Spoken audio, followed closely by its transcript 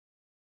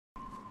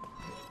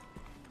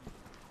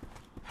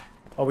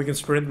Oh, we can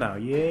sprint now.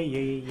 Yeah, yeah, yeah,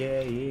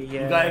 yeah,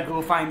 yeah. You gotta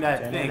go find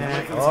that thing.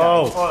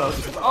 Oh.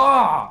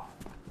 Oh!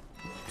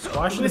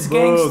 Squash the This bug.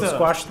 gangsta.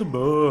 Squash the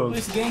bug.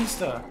 Where's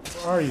gangsta?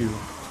 Where are you?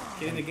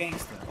 Getting the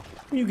gangsta.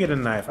 You get a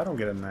knife. I don't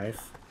get a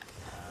knife.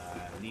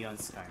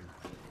 Neon's kind.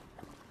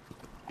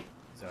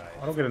 It's alright.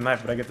 I don't get a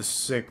knife, but I get the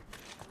sick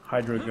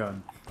Hydra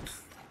gun.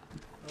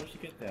 Where'd you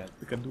get that?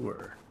 Picador.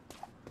 Where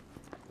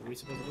are we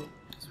supposed to go?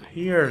 This way.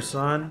 Here,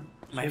 son.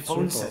 My Straight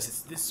phone circle. says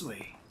it's this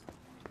way.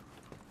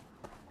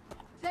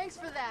 Thanks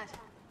for that.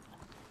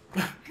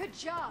 Good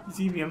job. You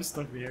see me? I'm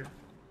stuck there.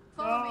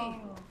 Follow me.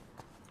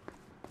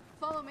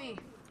 Follow me.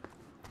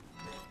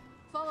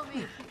 Follow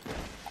me.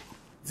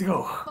 Let's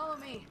go. Follow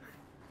me.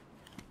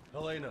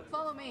 Helena,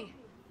 Follow me.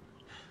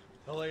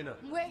 Helena,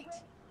 Wait.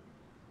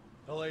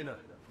 Helena,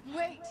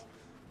 Wait.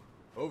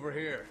 over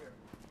here.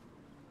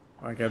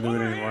 I can't do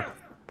it anymore.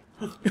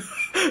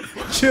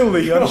 Chill,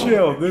 Leon.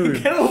 Chill,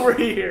 dude. Get over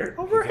here.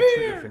 Over Trigger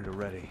here. finger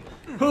ready.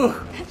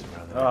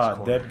 Ah,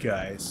 dead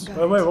guys. Wait,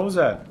 wait, what was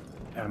that?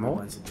 Ammo?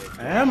 One's a dead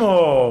guy.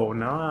 Ammo!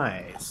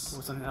 Nice.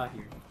 What's something out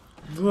here?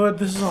 Good,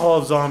 this is a hall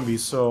of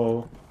zombies,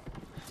 so...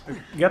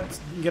 Get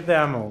the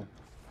ammo.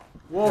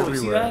 Whoa, you see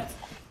Everywhere. that?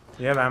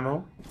 You have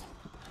ammo?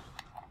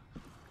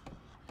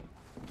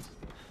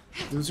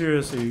 Dude,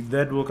 seriously,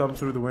 dead will come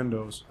through the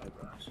windows.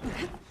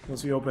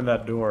 Once you open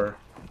that door.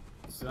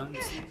 Son,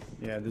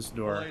 Yeah, this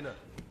door. Helena,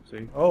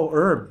 See? Oh,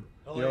 herb!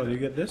 Yo, Helena. do you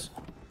get this?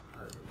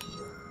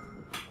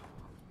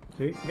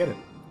 See? Get it.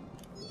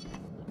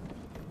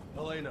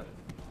 Helena,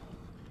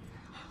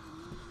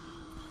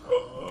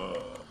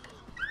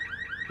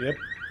 Yep,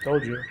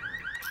 told you.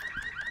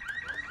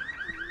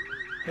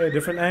 Hey,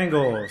 different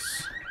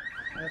angles.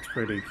 That's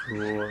pretty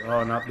cool.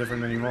 Oh, not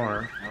different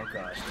anymore. oh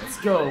gosh, let's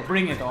go.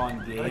 Bring it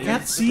on, Gabe. I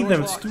can't see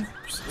them. It's too.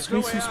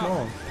 Screen's too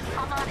small.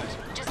 I'm on it.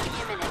 Just give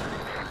me a minute.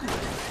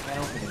 I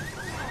don't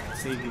think.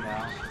 Save you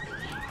now.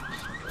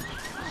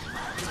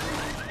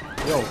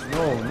 Yo,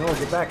 no,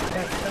 get back, get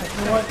back, get back.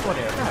 You know what?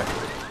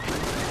 Whatever.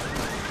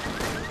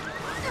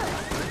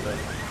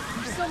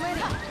 There's so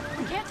many.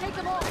 We can't take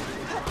them all.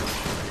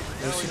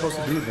 What are you supposed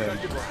to do then?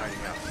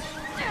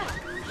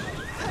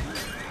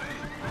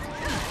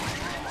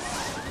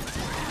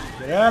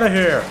 Get out of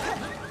here!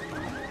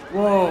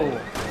 Whoa.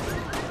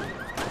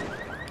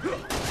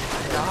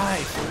 Die,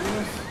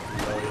 fool.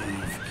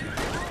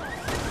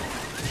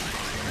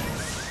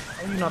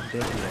 How are you not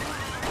dead yet?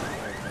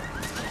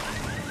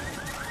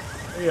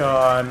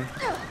 Leon.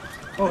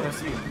 Oh,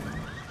 that's you.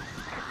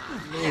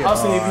 Leon. I'll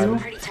save you.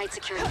 Pretty tight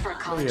security for a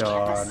college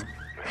campus. Leon.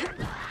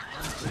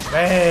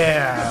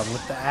 Bam!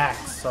 With the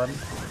axe, son.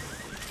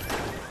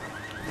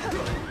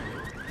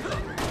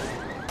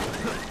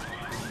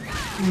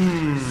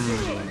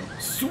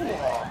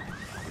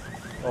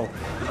 Oh,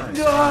 nice.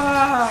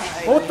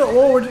 Die. What the?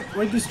 Oh,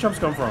 where'd these chumps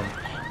come from?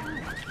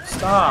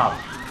 Stop!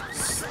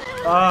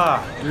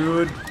 Ah,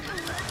 dude.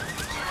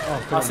 Oh,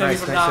 I'll come on, save you nice,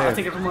 from nice now. I'll save.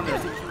 take it from under. I'll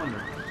take it from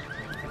under.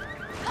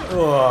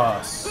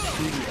 Oh,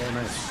 sweet. Oh,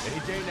 nice.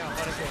 AJ now,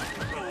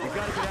 Hunnigan. You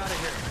gotta get out of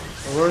here.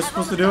 What were we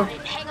supposed to do?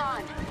 Hang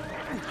on.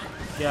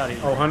 Get out of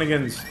here. Oh,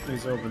 Hunnigan's.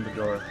 He's opened the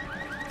door.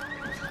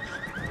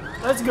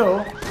 Let's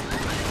go.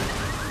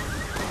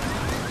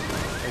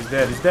 He's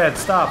dead. He's dead.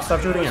 Stop.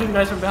 Stop shooting Shooting him.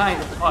 guys from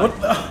behind. Oh, What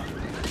the?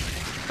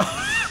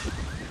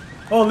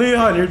 Oh,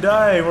 Leon, you're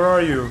dying. Where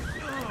are you?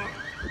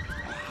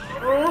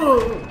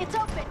 oh. It's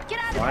open. Get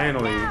out of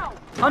Finally. here now.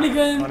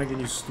 Hunnigan, Hunnigan,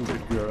 you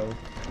stupid girl.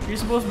 you're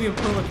supposed to be a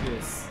pro at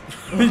this.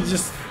 we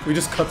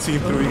just cutscene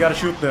through. You gotta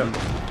shoot them.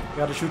 You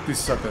gotta shoot these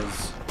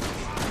suckers.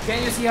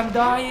 Can't you see I'm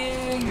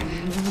dying?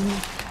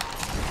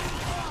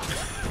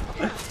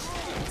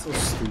 So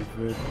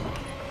stupid.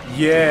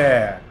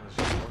 Yeah.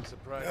 One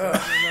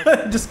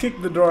surprise. Just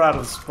kick the door out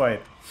of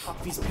spite.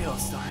 Fuck these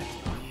pills, darn it.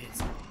 Oh, yes.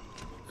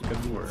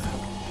 Good word.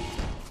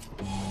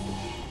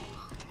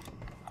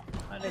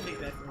 How did I take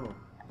that roll?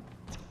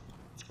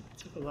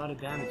 Took a lot of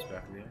damage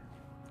back there.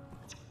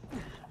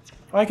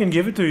 I can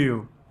give it to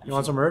you. You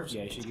want some herbs?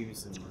 Yeah, you should give me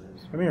some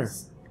herbs. Come here.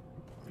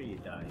 Pretty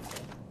die.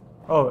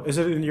 Oh, is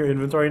it in your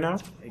inventory now?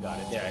 I got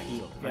it. There, I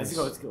healed. Nice. Let's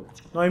go, let's go.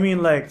 No, I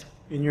mean like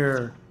in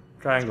your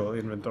triangle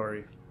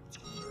inventory.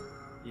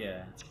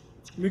 Yeah.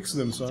 Mix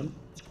them, son.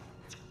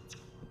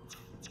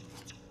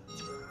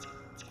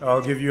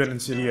 I'll give you an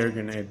incendiary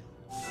grenade.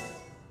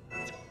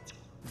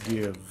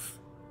 Give.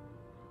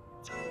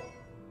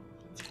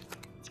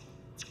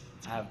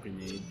 I have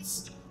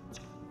grenades.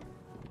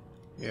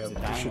 Yeah, Is it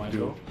but you time? should Wanna do.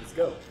 go? Let's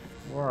go.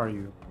 Where are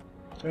you?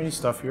 Is there any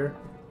stuff here?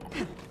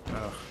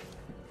 Ugh.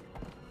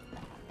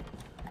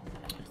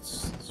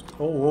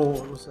 Oh, whoa,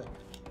 what was that?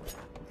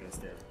 Okay, it's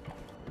there.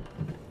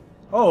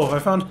 Oh, I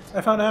found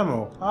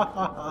ammo. Ha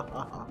ha ha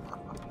ha ha.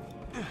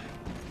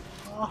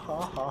 Ha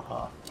ha ha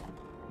ha.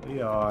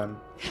 Leon.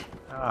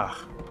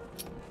 Ah.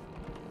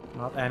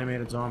 Not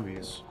animated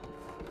zombies.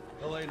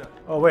 Helena,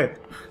 Oh wait.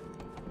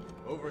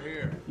 over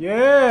here.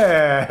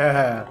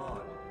 Yeah. Come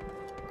on.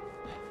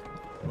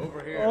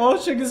 Over here. Oh,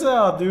 check this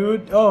out,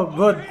 dude. Oh,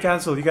 good.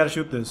 Cancel. You gotta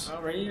shoot this.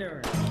 Oh, right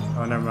here.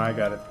 Oh, never mind. I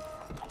got it.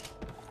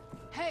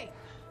 Hey,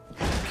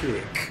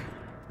 Kick.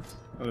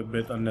 A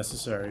bit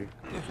unnecessary,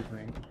 don't you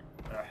think?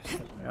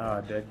 Ah,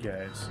 dead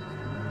guys.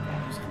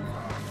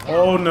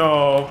 Oh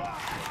no!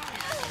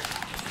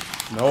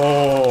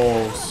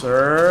 No,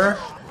 sir!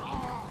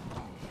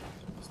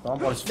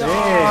 Stomp on his face!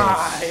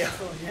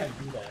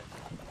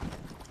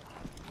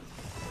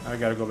 I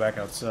gotta go back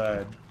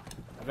outside.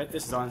 I bet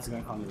this zone's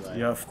gonna come to life.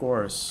 Yeah, of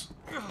course.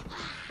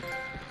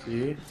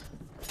 See?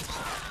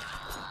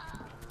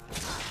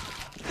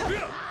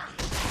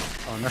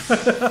 Oh no.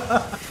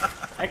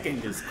 I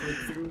can just click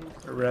through.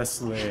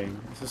 Wrestling.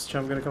 Is this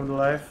chump gonna come to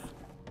life?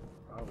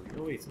 Probably.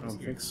 Oh wait, I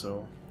don't think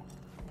so.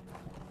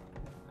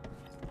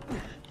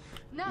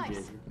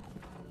 Nice.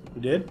 He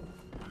did?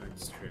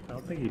 It's true. I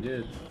don't think he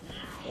did.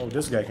 Oh,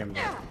 this guy came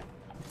back.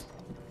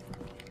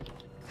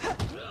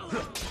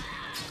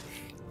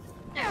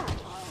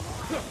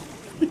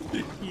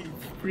 He's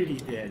pretty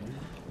dead.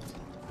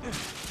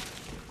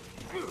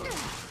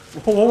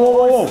 Whoa,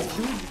 whoa, whoa,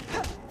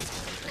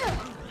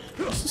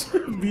 whoa!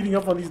 Beating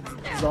up on these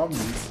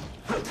zombies.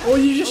 Oh,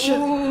 you just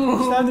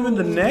stabbed him in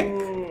the neck? Did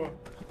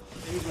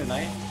you use my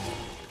knife?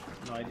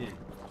 No, I didn't.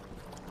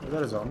 Is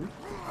that a zombie?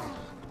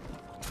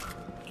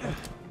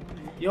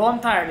 Yo, I'm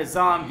tired of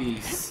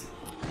zombies.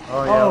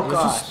 Oh yeah, Oh,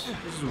 let's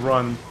just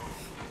run.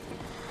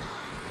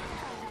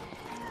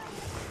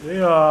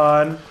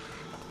 Leon!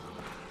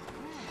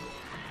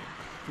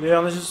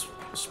 Leon, let's just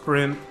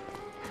sprint.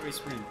 Where's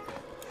sprint?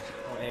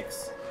 Oh,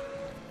 X.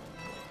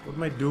 What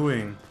am I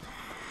doing?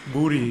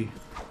 Booty.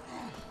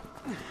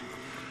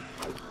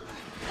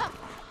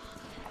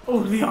 Oh,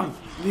 Leon!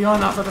 Leon,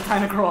 now's not the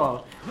time to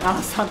crawl.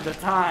 Now's not the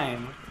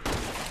time.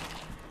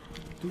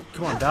 Dude,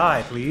 come on,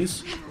 die,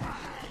 please.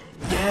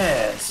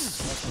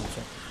 Yes!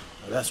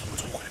 That's what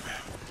I'm talking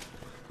about.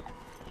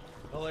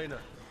 Helena.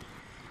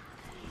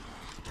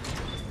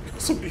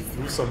 Somebody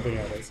threw something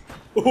at us.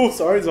 Oh,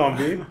 sorry,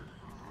 zombie.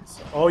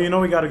 Oh, you know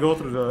we gotta go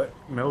through the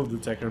metal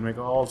detector and make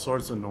all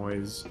sorts of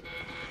noise.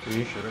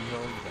 See? Should have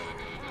known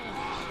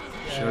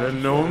better. Should have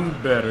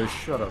known better.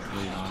 Shut up,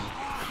 Leon.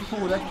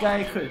 Oh, that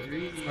guy could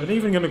really. Are they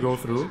even gonna go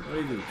through? What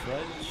do you do,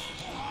 trudge?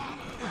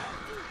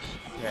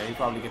 Yeah, you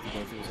probably get to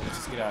go through, so let's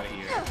just get out of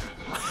here.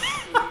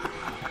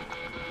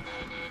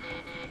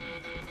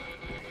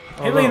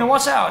 Oh, Hey, no. Lena,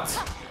 watch out!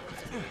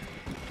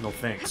 No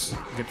thanks.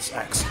 Get this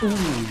axe. Ooh.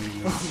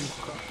 You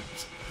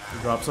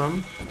drop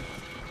some.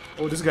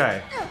 Oh, this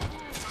guy.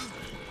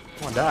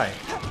 Come on, die.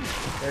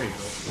 There you go.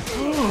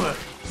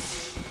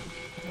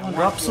 Come on,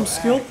 drop some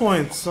skill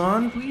points,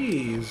 son,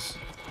 please.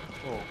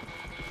 Oh.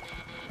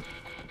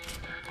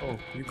 Oh,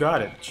 you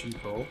got it,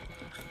 cheapo.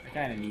 I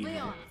kinda need it.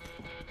 Leon.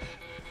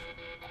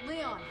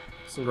 Leon.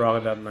 Still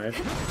rocking that knife.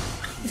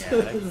 Yeah,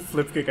 The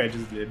flip kick I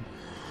just did.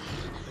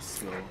 that's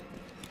slow.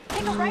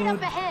 Take a right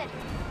up ahead.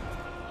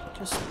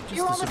 Just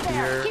You're almost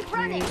there. disappear. Keep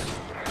running.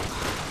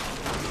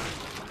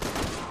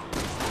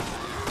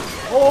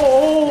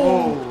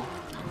 Oh!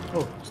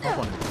 Oh, stop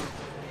on it.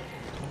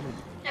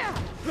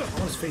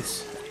 Oh, his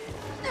face.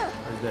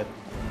 He's dead.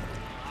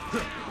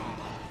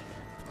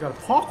 Got a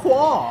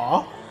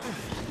parkour.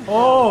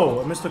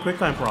 Oh, I missed the quick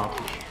time prompt.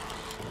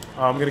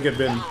 Oh, I'm gonna get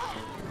bitten.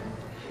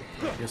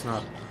 Guess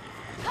not.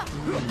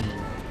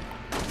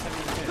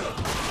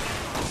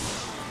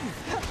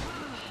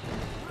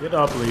 Get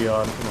up,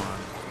 Leon. Come on.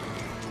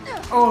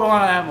 Oh, a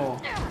lot of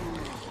ammo.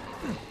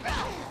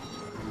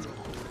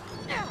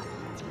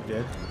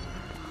 Dead.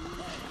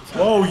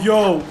 Oh,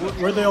 yo!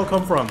 Where'd they all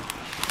come from?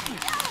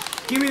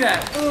 Give me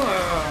that.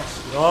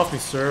 Get off me,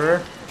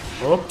 sir.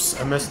 Oops,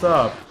 I messed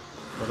up.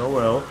 But oh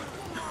well.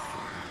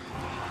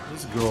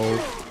 Let's go.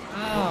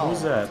 Ow.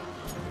 Who's that?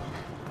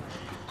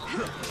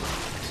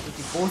 Get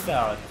you both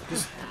out.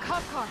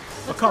 Cop car.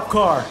 A cop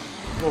car.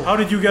 How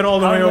did you get all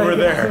the way over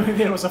there?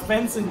 There was a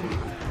fence and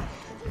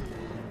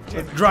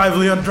Drive,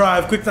 Leon,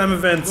 drive. Quick time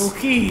events. no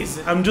keys.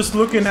 I'm just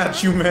looking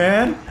at you,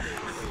 man.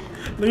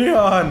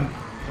 Leon.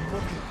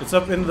 It's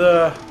up in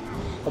the...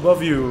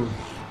 above you.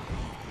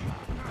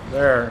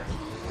 There.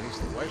 At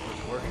least the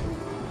wiper's working.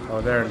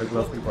 Oh, there in the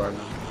glove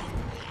compartment.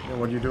 Yeah,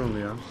 what are you doing,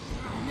 Leon?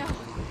 No.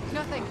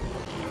 Nothing.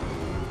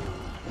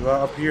 Go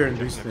up here and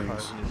do these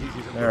things.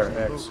 There,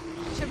 X.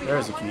 Should we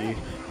There's a go for key. it?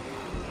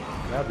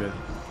 Grab it.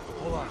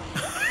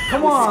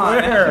 Come on. I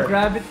have Where? to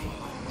grab it.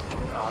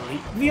 Oh,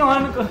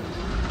 Leon.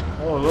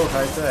 Oh, look,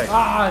 high tech.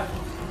 Ah.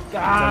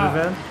 Time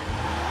event?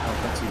 Oh,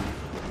 that's you.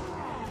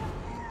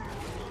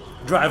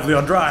 Drive,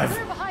 Leon, drive!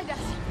 They're behind us.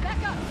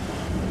 Back up.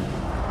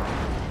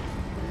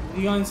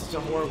 Leon's such a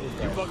horrible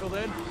guy. Buckled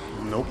in?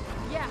 Nope.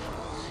 Yeah.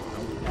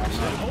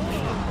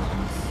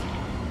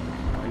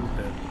 Oh, he's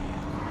dead.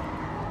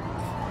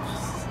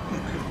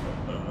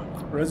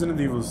 Resident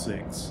Evil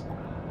 6.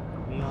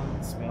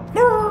 Leon smelled.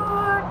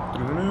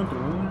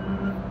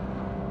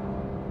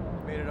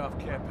 Made it off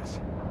campus.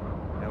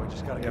 Now we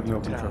just gotta I get have no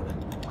through control.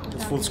 town.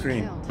 It's full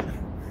screen.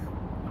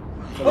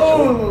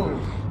 Oh!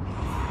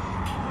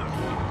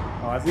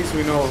 Oh, at least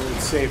we know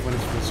it's safe when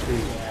it's full screen.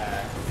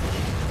 Yeah.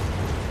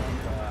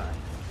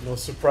 No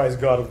surprise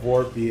God of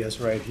War BS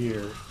right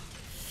here.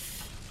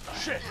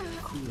 Shit!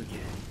 Cool again.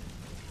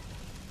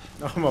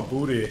 Oh, my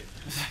booty.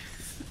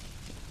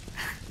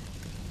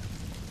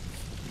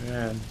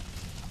 man.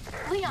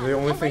 Leon, The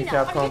only thing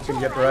Helena, are Capcom you can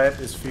two get alright?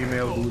 right is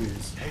female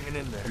booties Hanging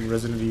in there. in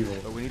Resident Evil.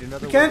 But we need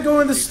another You can't way go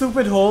to in the leave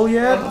stupid hole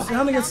yet. I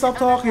Honey, can found stop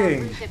another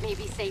talking. route that may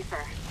be safer.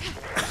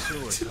 the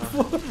sewers,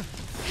 huh?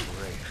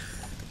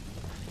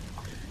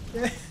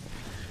 Great.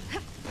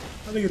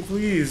 Honey,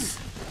 please.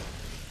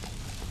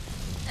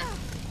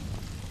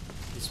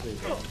 This way.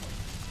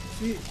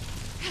 See?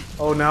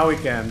 Oh, now we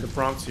can. The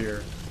prompt's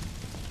here.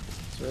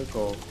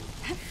 Circle.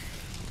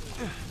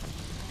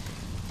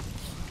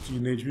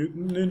 Teenage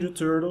Mutant Ninja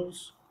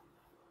Turtles.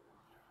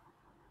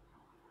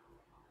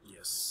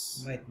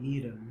 Yes. Might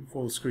need him.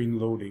 Full screen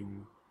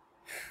loading.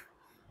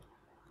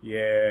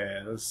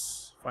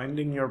 Yes.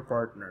 Finding your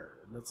partner.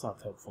 That's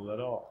not helpful at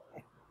all.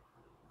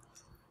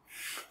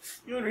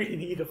 You don't really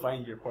need to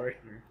find your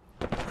partner.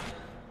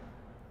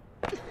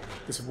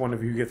 Because if one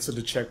of you gets to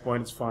the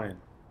checkpoint, it's fine.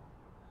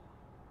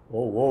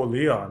 Whoa, whoa,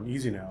 Leon.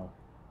 Easy now.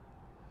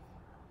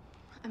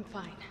 I'm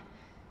fine.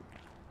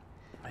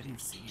 I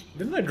didn't see him.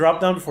 Didn't I drop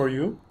down before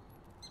you?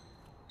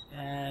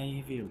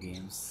 Video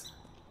games.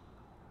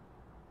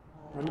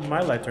 When did my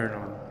light turn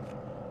on?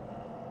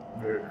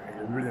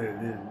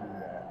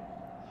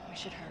 We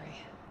should hurry.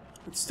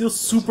 It's still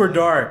super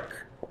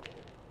dark.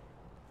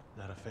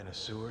 Not a fan of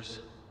sewers?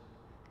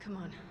 Come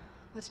on.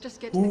 Let's just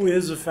get to Who the...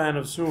 is a fan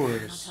of I'll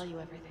sewers? tell you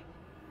everything.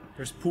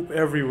 There's poop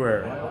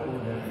everywhere.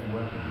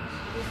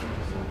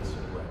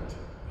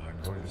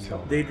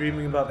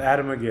 Daydreaming about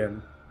Adam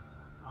again.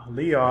 Oh,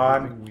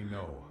 Leon. Everything we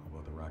know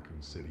about the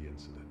Raccoon City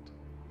incident.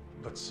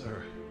 But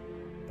sir,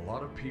 A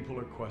lot of people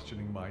are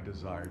questioning my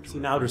desire to... See,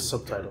 now there's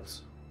replace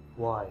subtitles.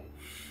 Why?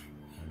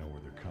 I know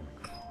where they're coming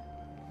from.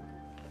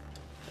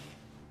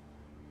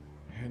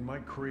 It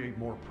might create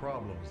more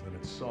problems than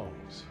it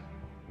solves.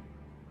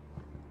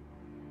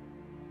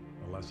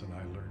 A lesson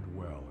I learned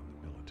well in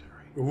the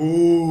military.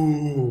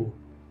 Ooh.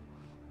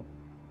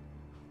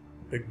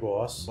 Big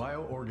boss.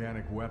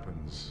 Bioorganic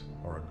weapons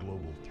are a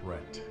global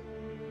threat,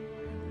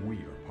 and we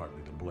are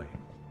partly to blame.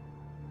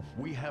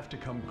 We have to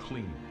come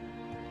clean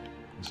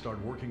and start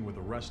working with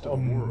the rest of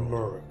the world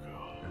America.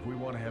 if we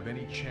want to have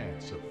any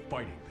chance of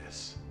fighting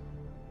this.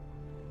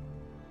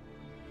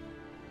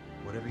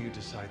 whatever you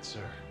decide,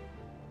 sir,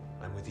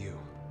 I'm with you.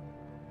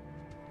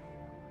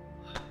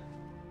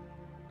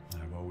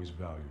 I've always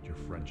valued your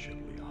friendship,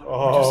 Leon.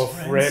 Oh,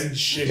 Just friends.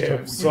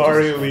 friendship.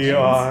 Sorry,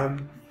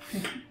 Leon.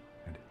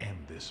 And end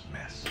this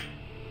mess.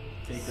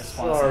 Take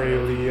Sorry,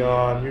 responsibility.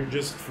 Leon. You're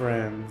just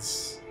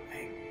friends.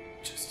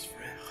 Just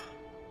friend.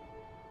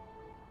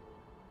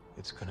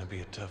 It's gonna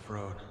be a tough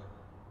road.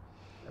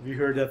 Have you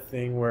heard that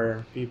thing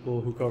where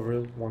people who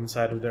cover one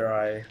side of their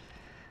eye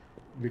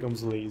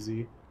becomes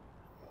lazy?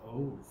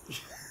 Oh.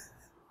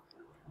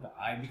 The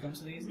eye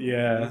becomes lazy?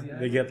 Yeah, Lazy eye?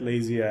 they get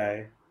lazy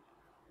eye.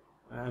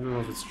 I don't know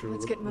if it's true.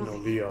 Let's but, get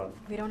moving. Leon.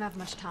 We don't have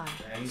much time.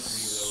 Yeah, I need to reload.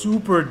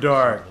 Super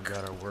dark. We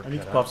got our work I need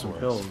to cut pop out some for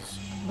us. pills.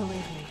 Believe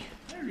me.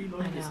 I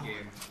reload this know.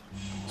 game.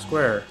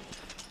 Square.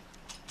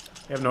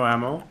 You have no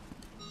ammo?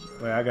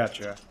 Wait, I got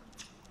you.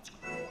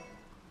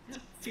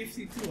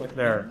 52.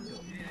 There.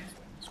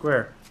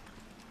 Square.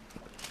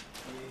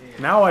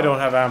 Now I don't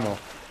have ammo.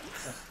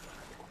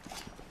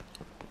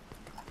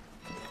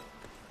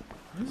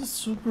 This is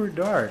super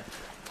dark.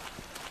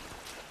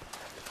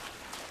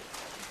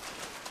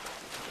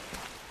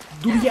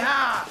 Dude,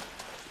 yeah!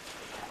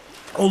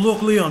 Oh,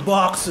 look, Leon,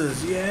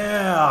 boxes,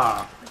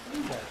 yeah!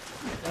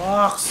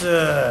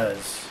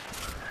 Boxes!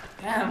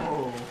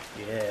 Ammo!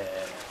 Yeah.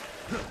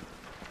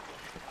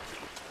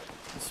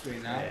 This way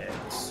now.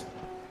 Yes.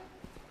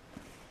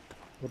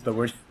 What the,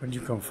 where'd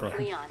you come from?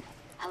 Leon,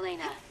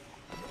 Helena,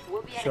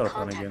 we'll be out Shut of up,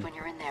 Run contact again. when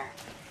you're in there.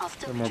 I'll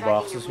still There be more tracking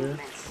boxes your here?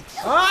 movements.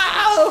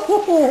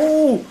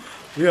 Ah!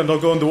 Leon,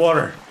 don't go in the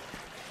water.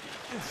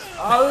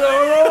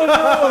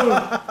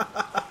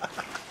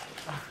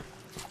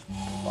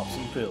 Pop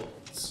some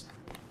pills.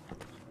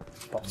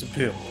 Pop some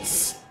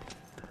pills.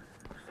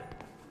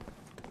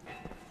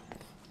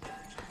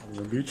 I'm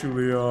gonna beat you,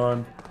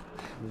 Leon.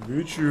 I'm gonna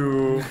beat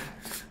you.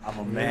 I'm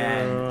a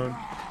man. Leon.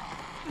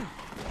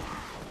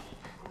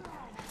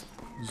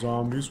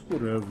 Zombies,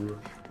 whatever.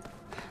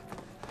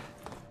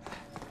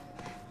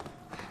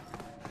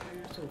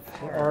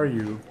 Where are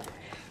you?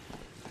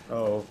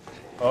 Uh-oh.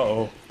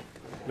 Uh-oh.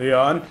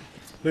 Leon?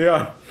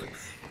 Leon!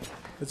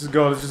 Let's just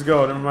go, let's just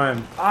go, never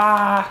mind.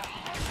 Ah!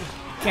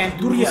 Can't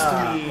do this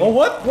to me. Oh,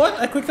 what? What?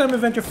 I quick time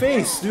event your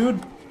face, dude.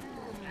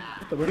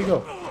 What the, where'd he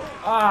go?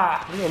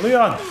 Ah! Where'd he go?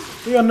 Leon!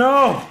 Leon,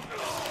 no!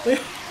 Leon,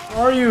 where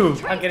are you?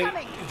 I'm getting.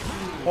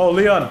 Oh,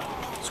 Leon!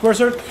 Square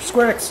circle,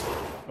 square X!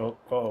 Oh,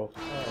 uh-oh.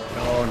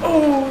 Oh,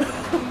 no.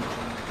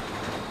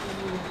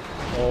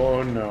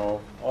 Oh,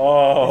 no.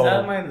 Oh. Is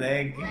that my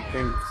leg?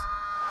 Thanks.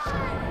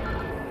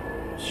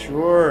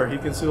 Sure, he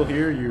can still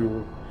hear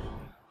you.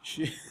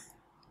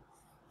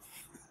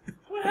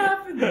 What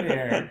happened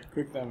there?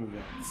 Quick time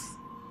events.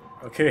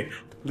 Okay,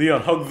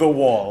 Leon, hug the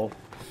wall.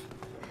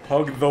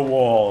 Hug the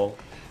wall.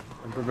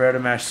 And prepare to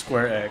mash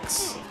square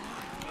X.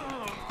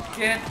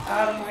 Get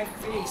out of my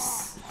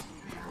face.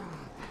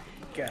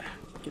 Gotta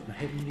get my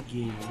head in the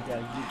game.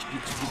 Gotta get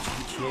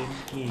your head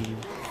in the game.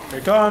 Here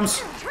it comes!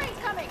 Train's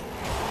coming!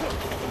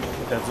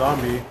 that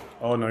zombie.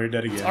 Oh no, you're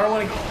dead I don't again.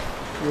 want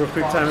to. You were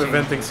quick time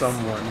Boxing. eventing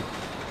someone.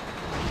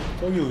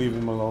 Don't you leave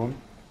him alone.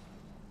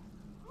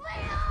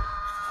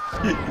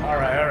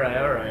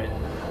 Alright.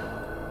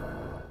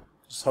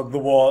 Just hug the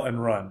wall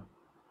and run.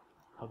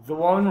 Hug the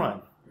wall and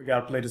run. We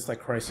gotta play this like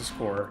Crisis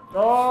Core.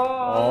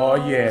 Oh, Oh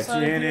yeah,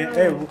 Silent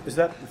Hill. Hey, is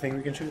that the thing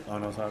we can shoot? Oh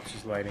no, it's not. It's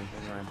just lighting.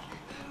 Never mind.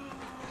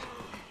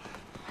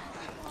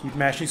 Keep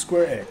mashing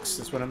square X.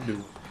 That's what I'm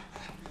doing.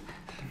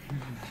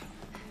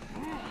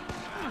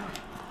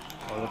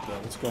 Oh, what the?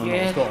 What's going on?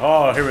 Let's go.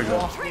 Oh, here we go.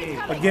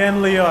 I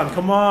Again, Leon.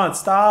 Come on,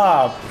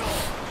 stop.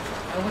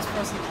 was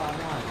pressing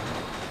R1.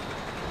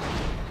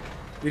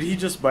 Did he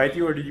just bite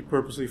you, or did you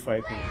purposely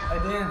fight him? I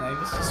didn't. I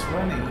was just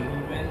running. You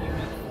went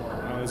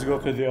for it. Let's go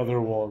to the other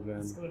wall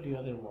Let's then. go to the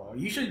other wall.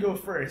 You should go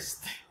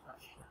first.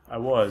 I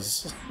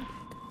was.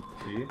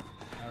 See?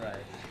 Alright.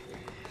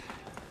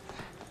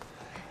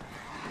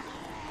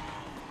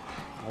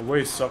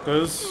 Away,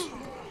 suckers.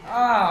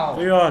 Ow!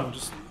 Leon,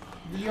 just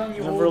Leon,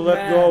 you never old let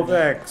man. go of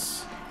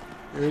X.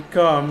 Here it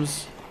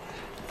comes.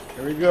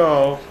 Here we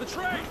go. The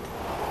train!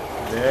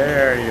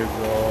 There you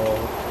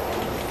go.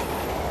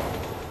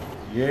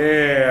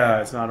 Yeah,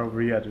 it's not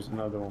over yet. There's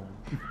another one.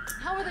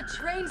 How are the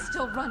trains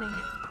still running?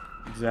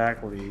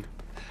 Exactly.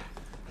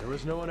 There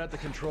was no one at the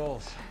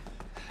controls.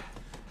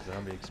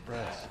 Zombie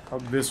Express.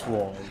 Hug this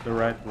wall, the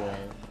right wall.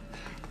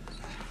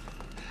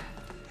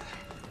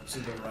 To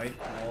the right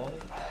wall.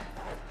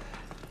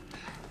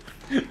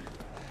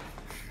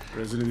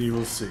 Resident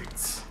Evil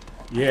 6.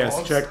 Yes,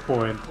 Balls.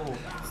 checkpoint. Oh,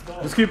 let's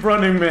go. Just keep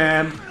running,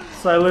 man.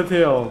 Silent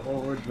Hill. Oh,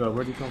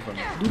 where'd you come from?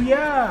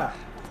 Booyah!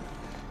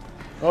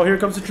 Oh, here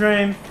comes the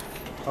train.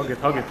 Hug it.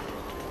 Oh,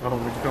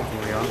 where'd you come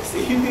from, Leon?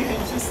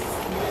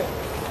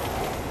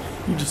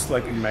 You just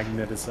like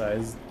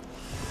magneticized.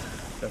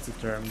 That's the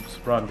term.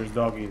 Just run, there's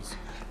doggies.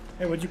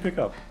 Hey, what'd you pick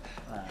up?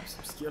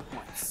 Some skill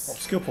points. Oh,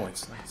 skill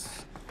points.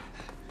 Nice.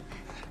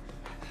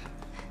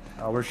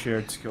 We're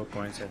shared skill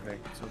points, I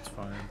think, so it's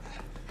fine.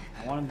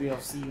 I want to be able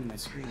to see you on my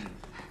screen.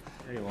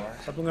 There you are.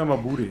 Stop looking at my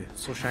booty.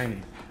 It's so shiny.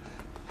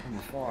 From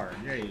afar.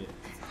 There you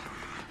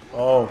are.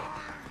 Oh,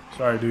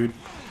 sorry, dude.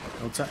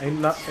 No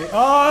time.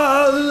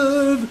 Ah!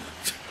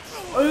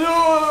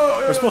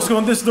 We're supposed to go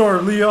in this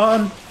door,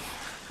 Leon.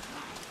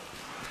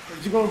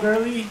 Where'd you go,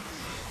 girly?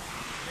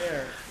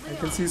 There. I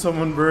can see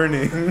someone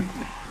burning. Leon,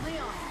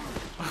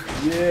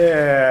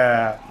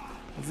 Yeah.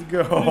 Let's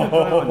go.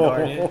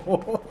 darn it.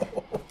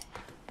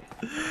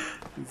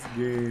 This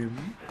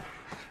game.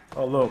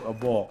 Oh look, a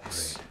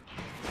box.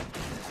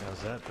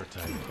 How's that for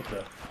timing? What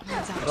the?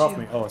 hands Get out off you.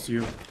 me. Oh, it's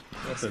you.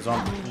 What's the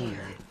zombie?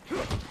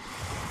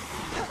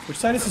 Which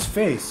side is his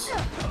face?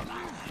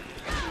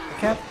 The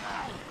cat?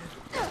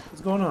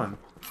 What's going on?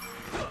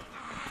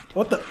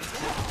 What the?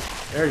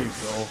 There you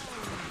go.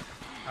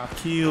 I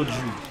killed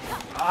you.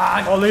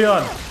 Ah, Oh,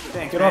 Leon!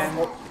 thanks, Get man.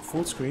 off. Oh,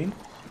 full screen?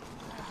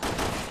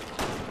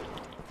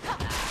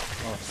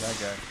 Oh, it's that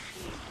guy.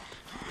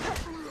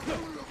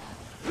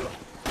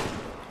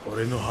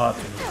 Ore no hot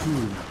no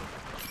cool.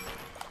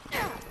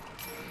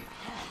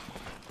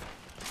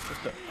 What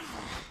the?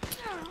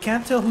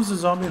 Can't tell who's a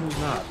zombie and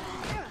who's not.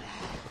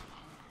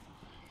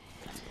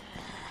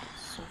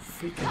 So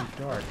freaking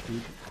dark,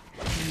 dude.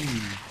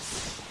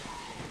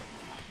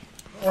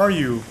 Where are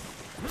you?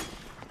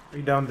 Are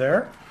you down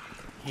there?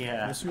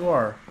 Yeah. Yes, you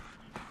are.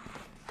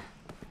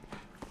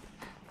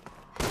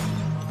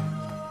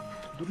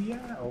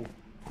 Oh.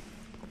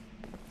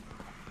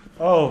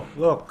 Oh,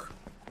 look.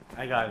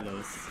 I got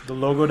those. The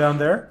logo down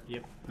there?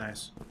 Yep.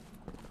 Nice.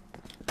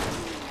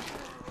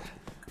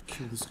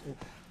 Kill this. Oh.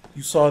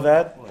 You saw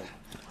that? What?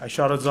 I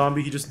shot a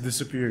zombie, he just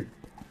disappeared.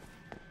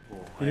 Oh,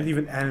 He didn't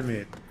even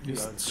animate. He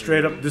just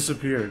straight up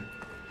disappeared.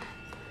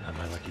 Not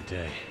my lucky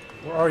day.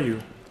 Where are you?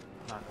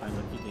 Not my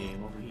lucky day.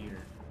 I'm over here.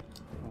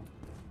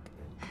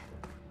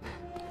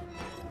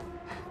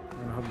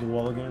 I'm gonna hug the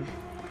wall again.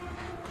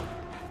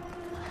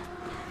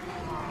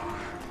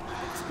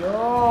 Let's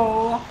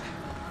go.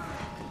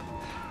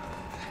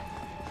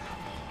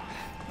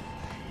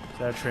 Is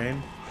that a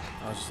train?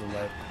 Oh, it's just a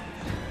light.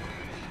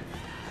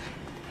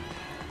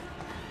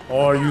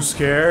 Oh, are you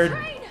scared?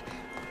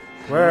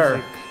 Where?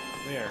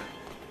 Where?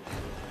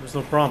 There's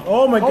no prompt.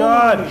 Oh my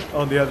god!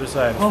 On the other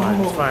side. It's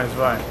fine, it's fine, it's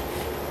fine.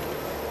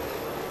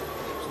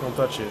 Just don't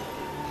touch it.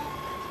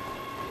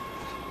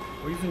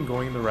 Are we even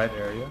going in the right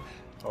area?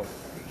 Oh.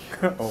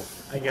 Oh.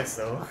 I guess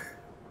so.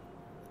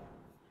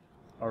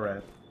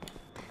 Alright.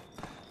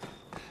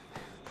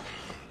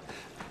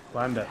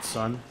 Climb that,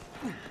 son.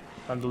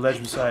 Climb the ledge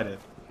beside it.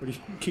 What are you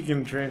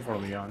kicking the train for,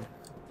 Leon?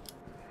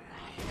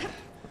 Where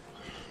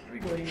are we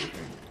going?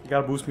 You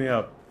gotta boost me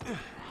up.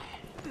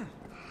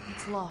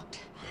 It's locked,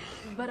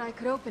 but I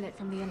could open it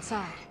from the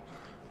inside.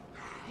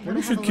 Maybe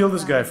we should kill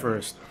this guy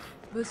first.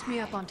 Boost me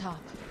up on top.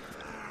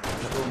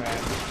 Oh man.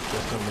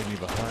 Just don't leave me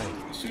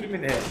behind. Shoot him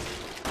in the head.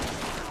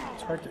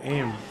 It's hard to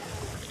aim.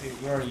 Hey,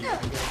 where are you? I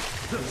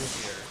guess over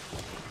here.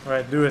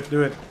 Alright, do it,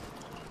 do it.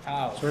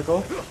 Ow.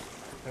 Circle.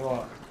 Go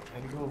on. I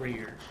can go over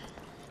here.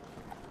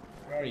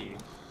 Where are you?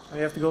 Oh,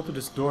 you have to go to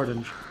this door,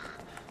 then.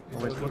 Oh,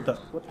 wait, what the?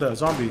 What the?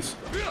 Zombies.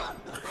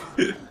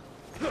 You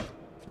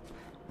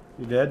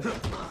dead? Now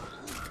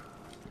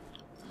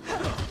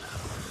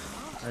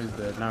he's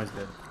dead. Now he's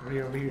dead.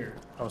 Over here.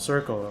 Oh,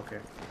 circle. Okay.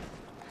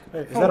 Hey,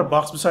 is that a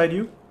box beside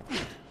you? Is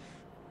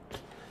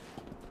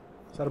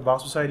that a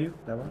box beside you?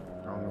 That one?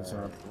 No, it's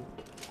not.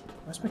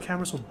 Why is my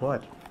camera so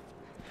butt?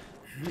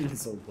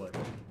 So what?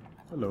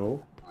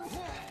 Hello.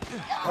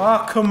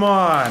 Oh, come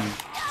on! I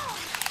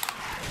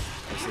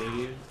save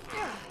you.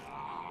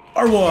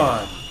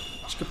 R1!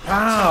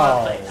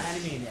 Kapow! Like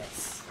anime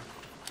next.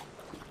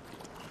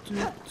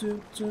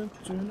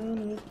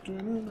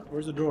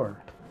 Where's the door?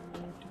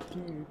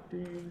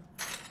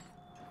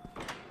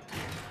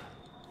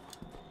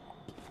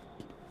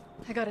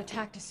 I got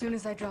attacked as soon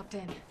as I dropped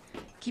in.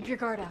 Keep your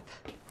guard up.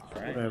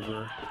 Alright.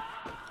 Whatever.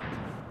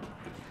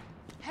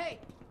 Hey!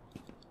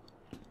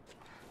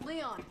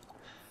 Leon!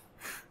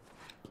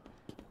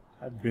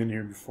 I've been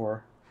here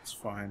before. It's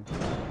fine.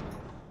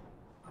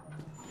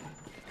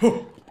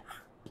 Huh!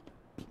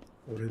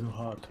 Already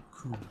hot.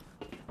 Cool.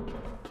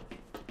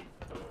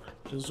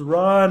 Just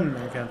run!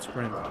 I can't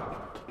sprint.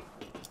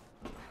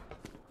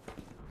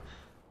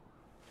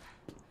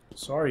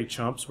 Sorry,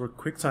 chumps. We're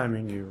quick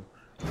timing you.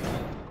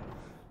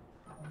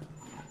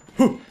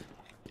 Huh!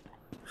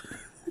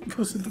 It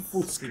goes into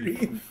full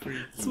screen.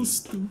 So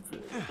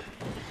stupid.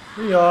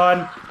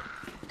 Leon!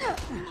 I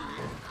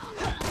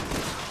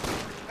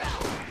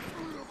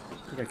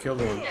think I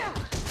killed him.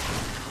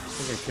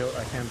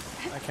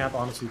 I can't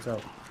honestly tell.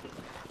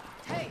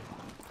 Hey!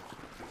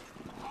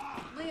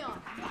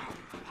 Leon!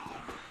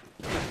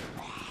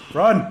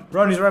 Run!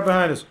 Run, he's right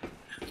behind us.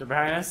 They're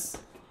behind us.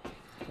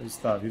 He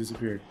stopped, he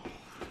disappeared.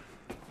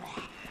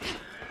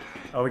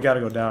 Oh, we gotta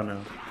go down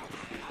now.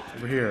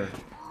 Over here.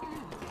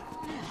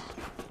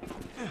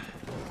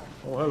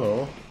 Oh,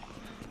 hello.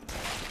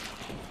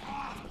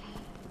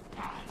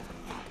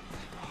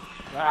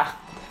 Ah,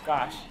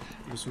 gosh.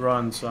 Just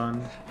run,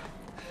 son.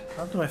 What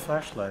happened to my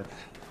flashlight?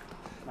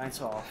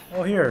 Mine's off.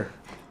 Oh, here.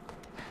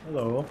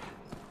 Hello.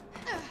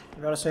 I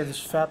gotta save this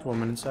fat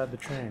woman inside the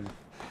train.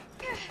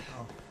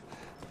 Oh.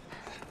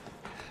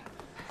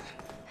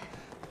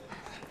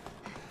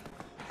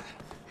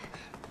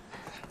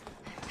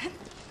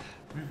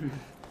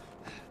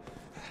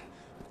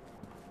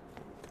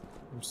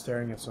 I'm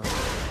staring at something.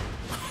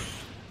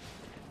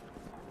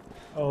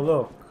 Oh,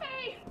 look.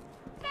 Hey!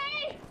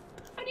 Hey!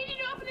 I need you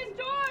to open this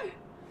door!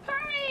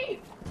 Hurry!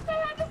 I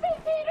have to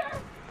save Peter!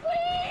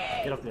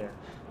 Please! Get up there.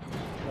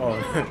 Oh,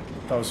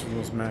 that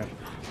was mad.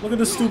 Look at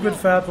this stupid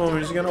fat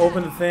woman. She's gonna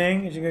open the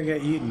thing and she's gonna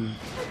get eaten.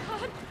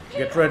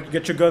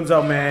 Get your guns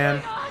out,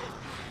 man.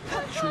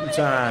 Shooting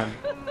time.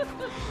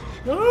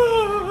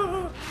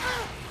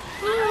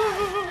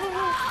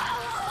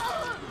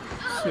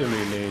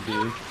 Silly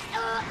lady.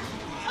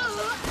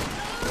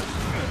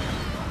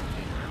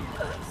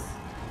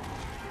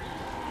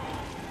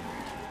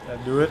 That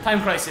do it?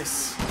 Time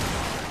crisis.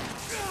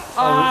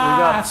 Oh, we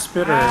got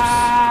spitters.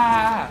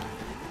 Ah!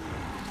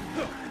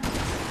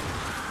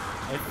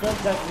 I felt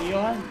that,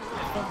 Leon. I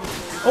felt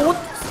that. Oh, what?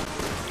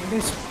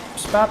 They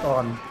spat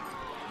on.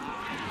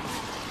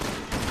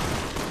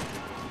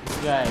 This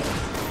guy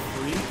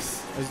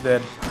freaks. He's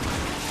dead.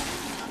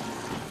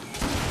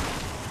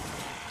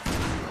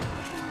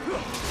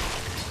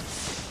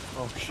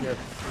 Oh shit.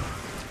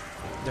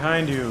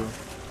 Behind you.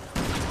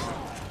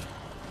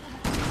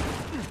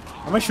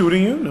 Am I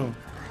shooting you? No.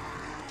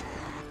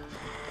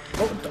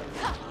 Oh, what the?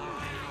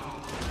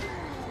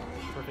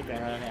 Perfect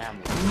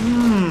ammo.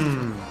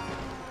 Mmm.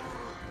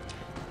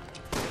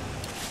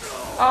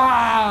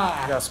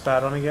 Ah! I got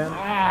spat on again.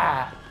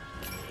 Ah!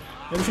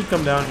 Maybe we should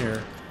come down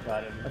here.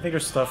 Got him. I think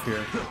there's stuff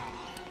here.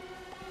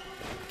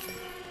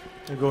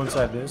 Can we go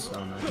inside this?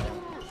 Oh no.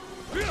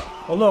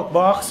 Oh look,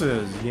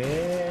 boxes.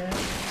 Yeah.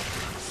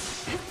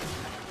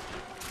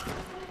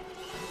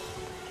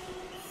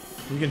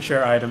 We can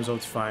share items, so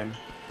it's fine.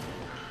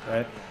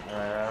 Right?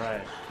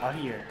 Alright. Out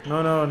here.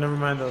 No, no, never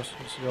mind those.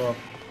 Let's go up.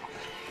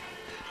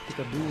 Pick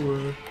a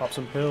door. Pop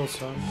some pills,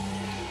 son.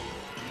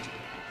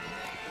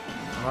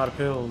 I'm out of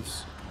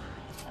pills.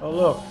 Oh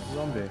look,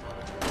 zombie.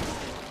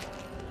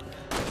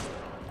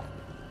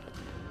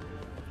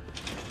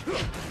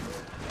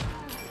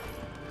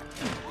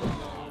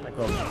 Like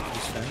go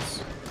this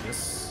fence.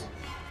 Yes.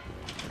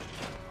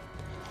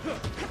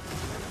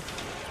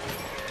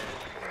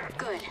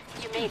 Good,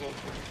 you made it.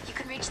 You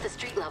can reach the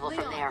street level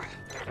from there.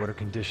 What are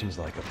conditions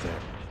like up there?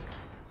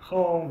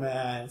 Oh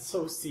man,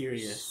 so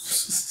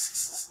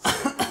serious.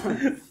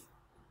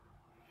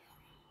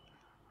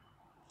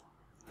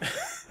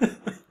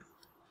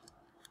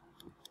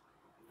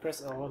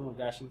 Press L1 will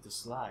dash into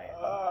slide.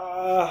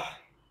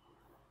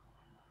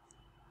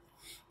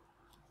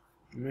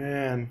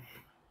 Man.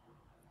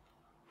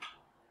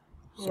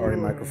 Sorry,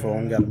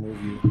 microphone. Gotta move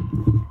you.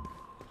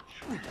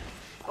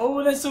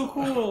 Oh, that's so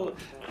cool!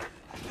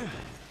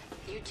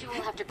 You two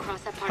will have to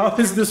cross that part How of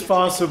the is this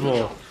road to get to the possible?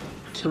 vehicle.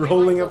 Keep your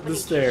Rolling eyes up the open in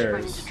case you run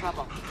stairs. into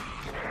trouble.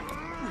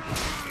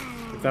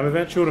 Quick time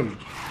event, shoot him.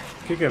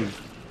 Kick him.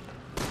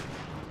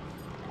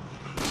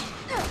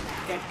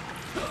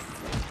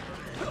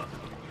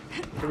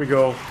 Here we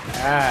go.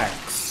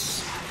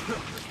 Axe.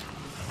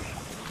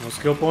 No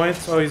skill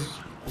points? Oh,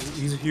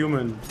 he's a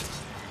human.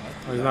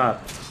 Oh, he's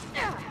not.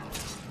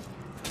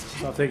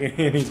 He's not taking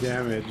any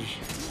damage.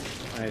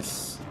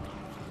 Nice.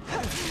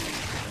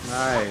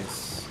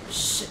 Nice.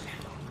 Shit.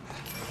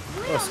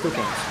 Oh, skill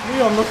points.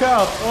 Leon, look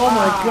out! Oh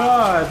my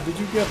god! Did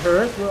you get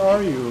hurt? Where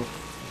are you?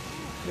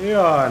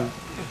 Leon!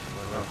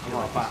 Come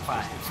on,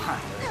 fine.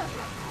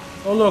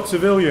 Oh look,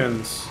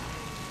 civilians!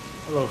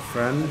 Hello,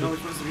 friend.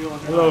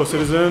 Hello,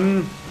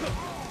 citizen.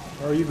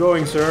 Where are you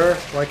going, sir?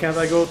 Why can't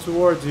I go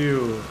towards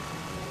you?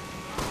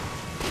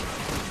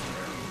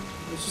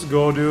 Let's just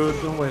go, dude.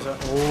 Don't waste that.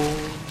 Oh,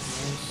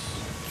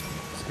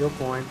 nice. Skill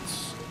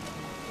points.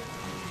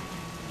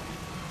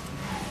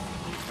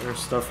 There's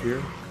stuff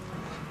here.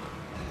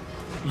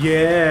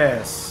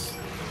 Yes!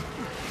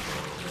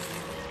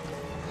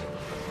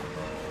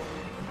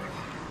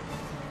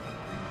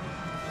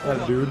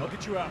 That dude. I'll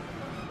get you out.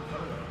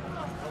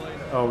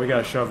 Oh, we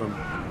gotta shove him.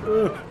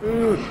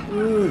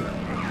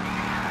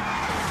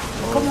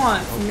 Come on,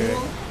 Okay.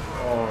 fool.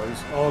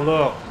 Oh,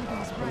 look.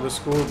 From the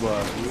school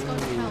bus.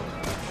 Ooh.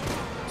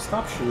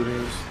 Stop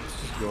shooting.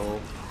 Let's just go.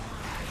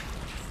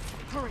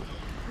 Hurry.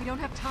 We don't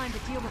have time to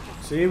deal with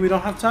it. See, we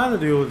don't have time to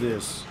deal with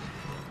this.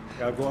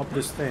 Gotta go up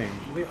this thing.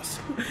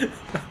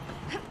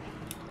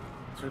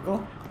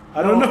 Circle?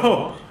 I don't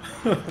know.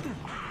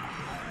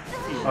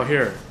 Oh,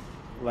 here.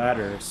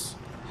 Ladders.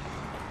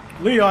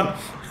 Leon!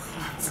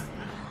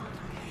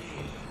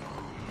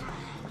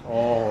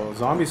 Oh,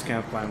 zombies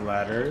can't climb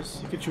ladders.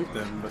 You can shoot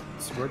them, but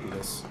it's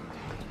worthless.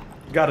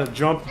 You gotta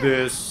jump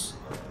this.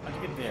 How'd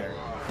you get there?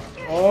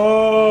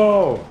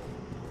 Oh!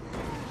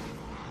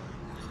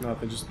 It's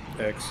nothing, just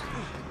X.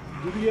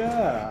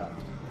 Yeah.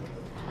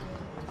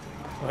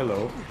 Oh,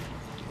 hello.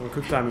 Oh,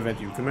 quick time event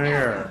you. Come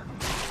here.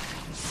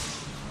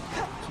 Is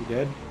he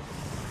dead?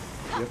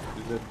 Yep,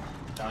 he's dead.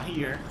 Down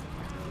here.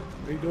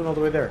 What are you doing all the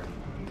way there? How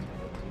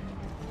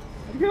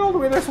do you get all the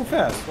way there so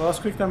fast? Well, let's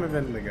quick time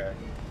event the guy.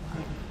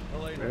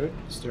 Wait,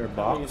 is there a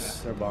box?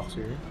 Is there a box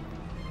here?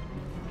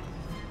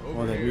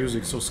 Oh, that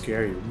music's so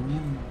scary.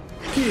 Ooh.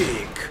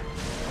 Kick!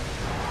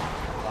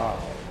 Wow.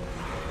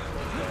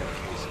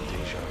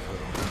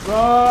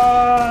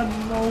 Run!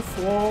 No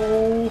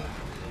flow!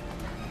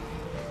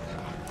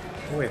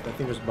 Oh wait, I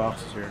think there's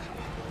boxes here.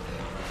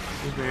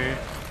 Excuse me.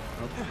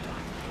 Nope.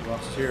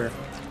 Boxes here.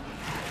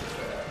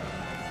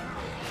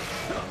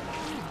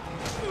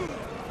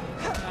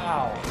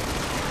 Ow!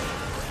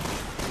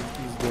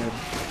 He's dead.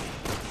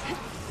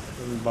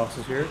 Any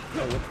boxes here?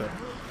 Oh, what the?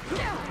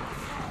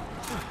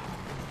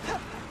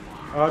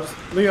 Oh, just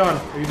Leon,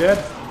 are you dead?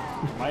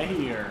 Right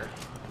here.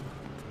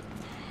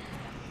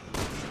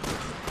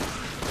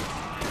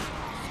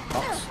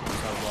 Box.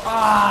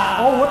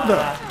 Oh, what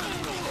the?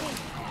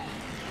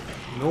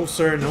 No,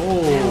 sir, no.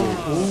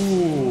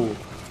 Ooh.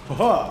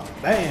 Haha.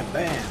 Bam,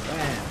 bam,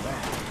 bam,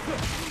 bam.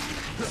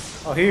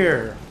 Oh,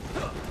 here.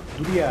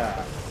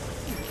 Doodia.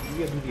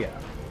 Doodia.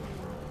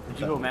 Where'd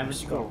you go, man?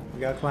 Where'd you go?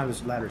 We gotta climb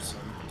this ladder, son.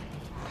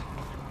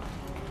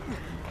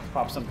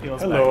 Pop some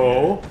pills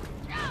Hello.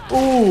 back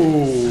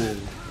Ooh.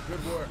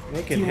 Good work.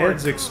 Making Teamwork.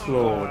 heads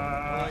explode.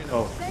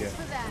 Oh, yeah. Thanks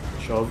for that.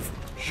 Shove,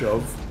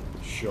 shove,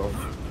 shove.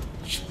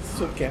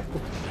 So can't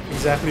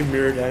exactly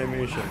mirrored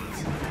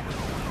animations.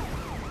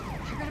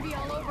 You're gonna be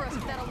all over us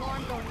with that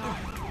alarm going off.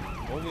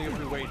 Only if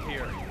we wait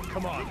here.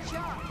 Come on. Good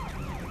job.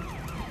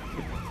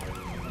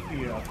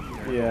 there. Up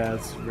here. Yeah,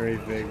 it's very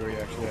vague where you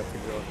actually have to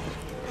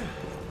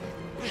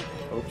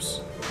go. Oops.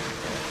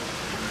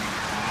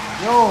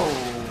 Yo!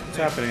 What's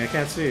happening? I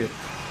can't see it.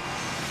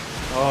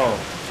 Oh.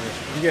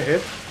 Did you get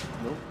hit?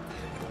 Nope.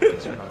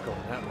 It's not going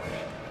that way.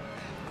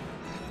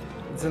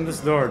 It's in this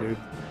door, dude.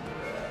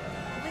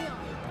 Leon,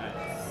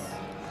 Nice.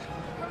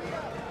 hurry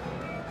up.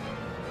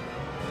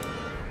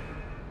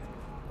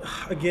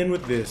 Again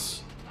with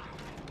this.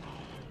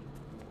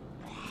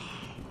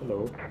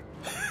 Hello. Good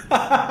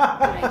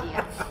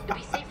idea. It'll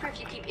be safer if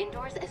you keep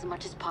indoors as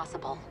much as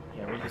possible.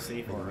 Yeah, we're just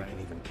safe, We alright. can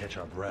even catch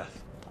our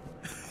breath.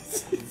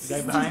 Is the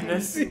guy behind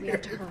us? We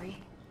have to hurry.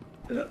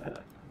 How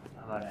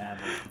about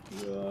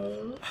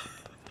ammo?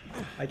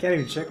 I can't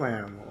even check my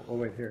ammo. Oh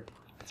wait, here.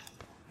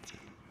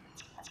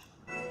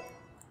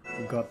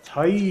 We got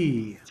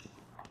Thai.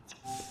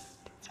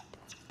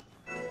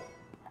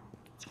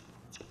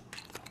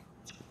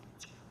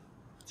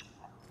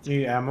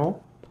 Need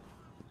ammo?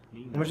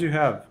 How much do you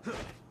have?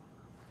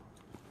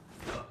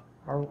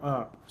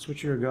 Or,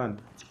 switch your gun.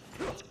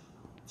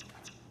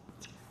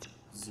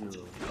 0.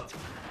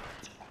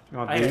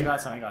 Not I me?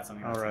 got some, I got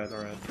some. Alright.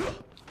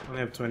 Only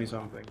have 20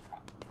 something.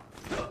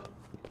 What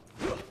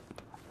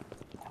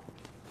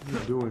are you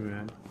doing,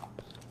 man?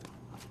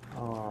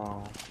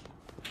 Oh.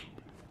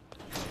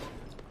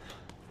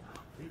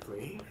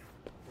 Replay?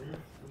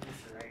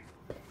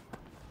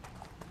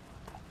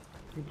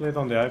 You play it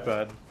on the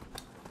iPad.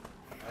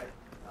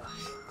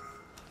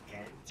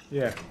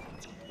 Yeah.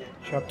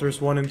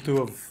 Chapters 1 and 2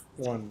 of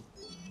 1.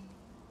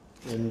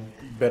 In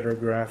better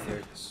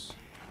graphics.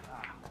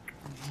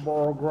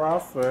 More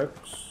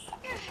graphics.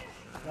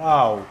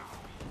 Wow.